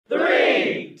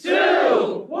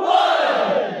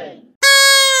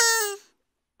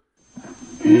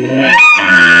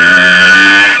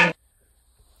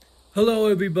Hello,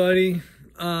 everybody.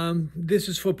 This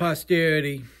is for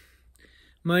posterity.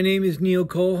 My name is Neil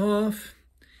Kohlhoff.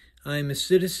 I'm a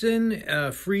citizen,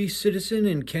 a free citizen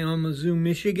in Kalamazoo,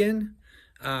 Michigan.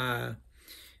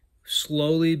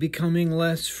 Slowly becoming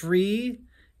less free.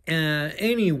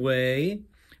 Anyway,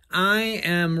 I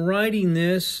am writing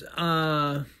this,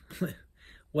 well,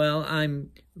 I'm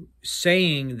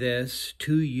saying this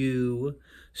to you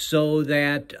so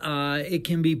that it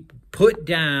can be put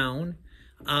down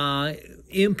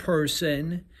in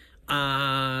person,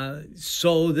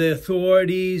 so the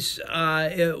authorities,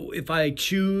 if I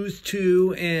choose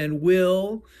to and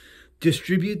will,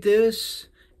 distribute this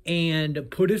and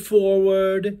put it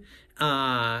forward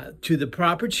to the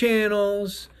proper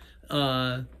channels,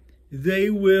 they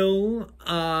will,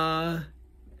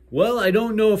 well, I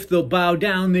don't know if they'll bow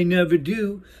down, they never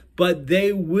do, but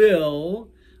they will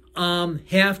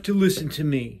have to listen to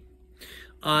me.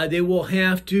 They will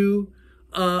have to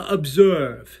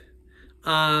observe.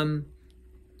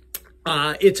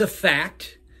 It's a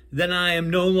fact that I am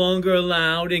no longer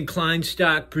allowed in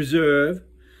Kleinstock Preserve,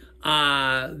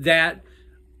 that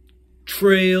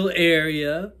trail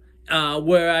area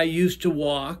where I used to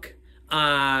walk,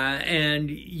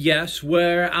 and yes,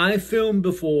 where I filmed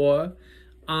before,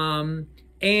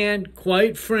 and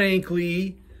quite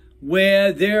frankly,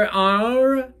 where there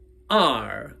are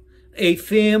a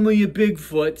family of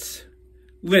Bigfoots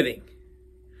living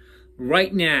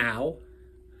right now,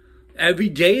 every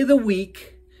day of the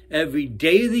week, every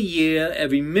day of the year,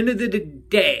 every minute of the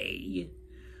day.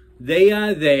 They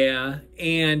are there,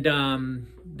 and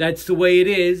that's the way it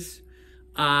is.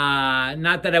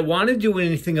 Not that I want to do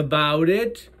anything about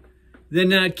it. They're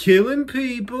not killing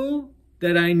people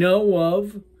that I know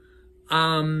of.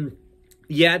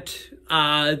 Yet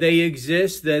they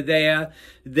exist. They're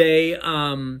there.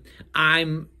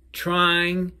 I'm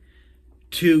trying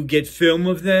to get film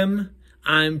of them.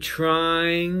 I'm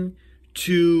trying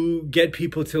to get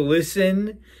people to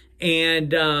listen,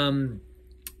 and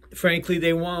frankly,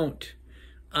 they won't.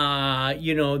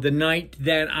 You know, the night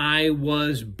that I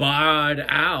was barred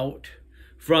out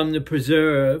from the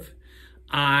preserve,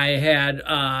 I had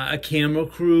a camera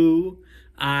crew.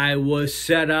 I was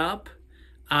set up.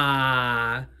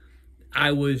 I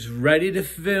was ready to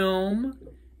film,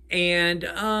 and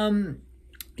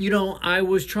you know, I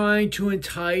was trying to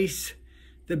entice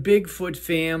the Bigfoot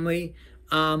family.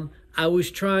 I was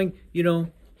trying, you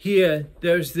know, here,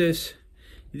 there's this,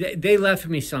 they left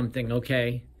me something,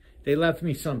 okay? They left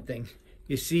me something.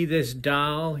 You see this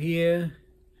doll here?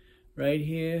 Right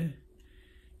here?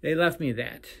 They left me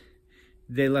that.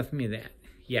 They left me that.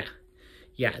 Yeah.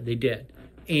 Yeah, they did.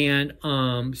 And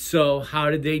so how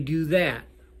did they do that?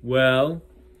 Well,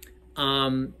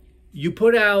 you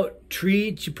put out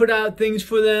treats, you put out things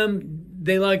for them.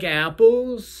 They like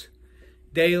apples.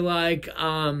 They like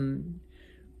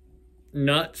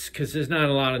nuts, because there's not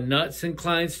a lot of nuts in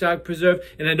Kleinstock Preserve.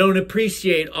 And I don't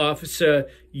appreciate, officer,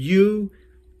 you,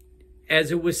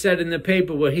 as it was said in the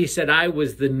paper, where he said I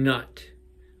was the nut.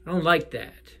 I don't like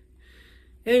that.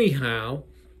 Anyhow,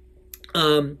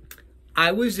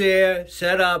 I was there,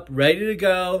 set up, ready to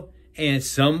go, and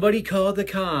somebody called the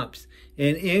cops.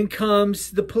 And in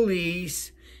comes the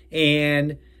police,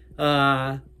 and,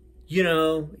 you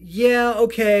know, yeah,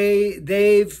 okay,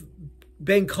 they've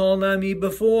been called on me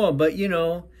before, but, you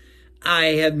know, I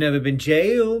have never been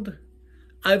jailed.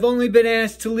 I've only been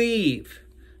asked to leave.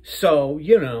 So,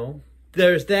 you know,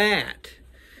 there's that.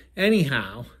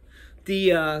 Anyhow,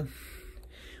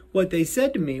 what they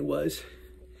said to me was,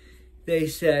 they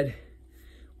said,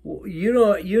 well, you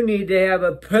know, you need to have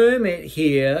a permit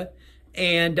here,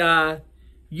 and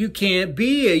you can't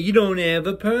be here. You don't have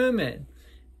a permit.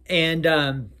 And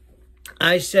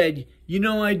I said, you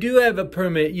know, I do have a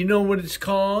permit. You know what it's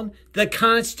called? The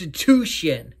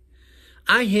Constitution.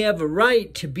 I have a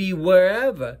right to be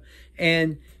wherever.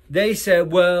 And they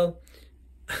said, well,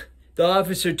 the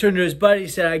officer turned to his buddy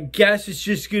and said, I guess it's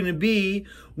just going to be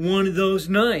one of those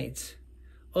nights.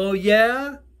 Oh,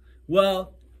 yeah?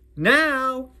 Well,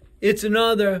 now it's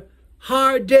another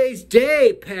hard day's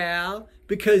day, pal,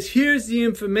 because here's the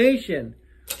information.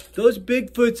 Those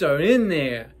Bigfoots are in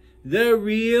there. They're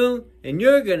real, and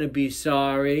you're going to be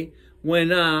sorry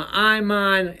when I'm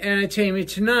on Entertainment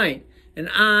Tonight, and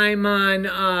I'm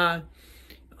on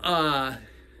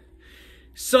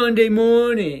Sunday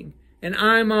Morning, and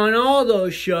I'm on all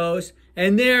those shows,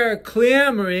 and they're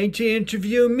clamoring to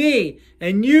interview me,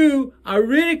 and you are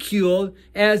ridiculed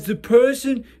as the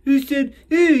person who said,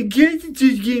 hey, I guess it's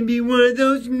just going to be one of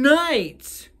those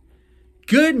nights.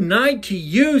 Good night to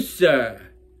you, sir.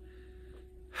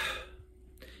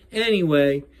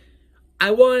 Anyway, I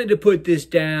wanted to put this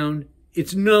down.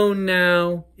 It's known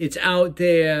now. It's out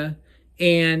there.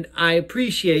 And I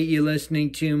appreciate you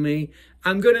listening to me.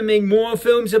 I'm going to make more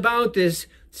films about this.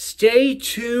 Stay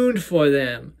tuned for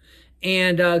them.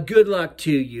 And good luck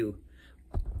to you.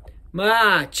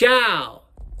 Ciao.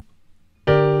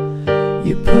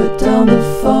 You put down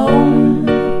the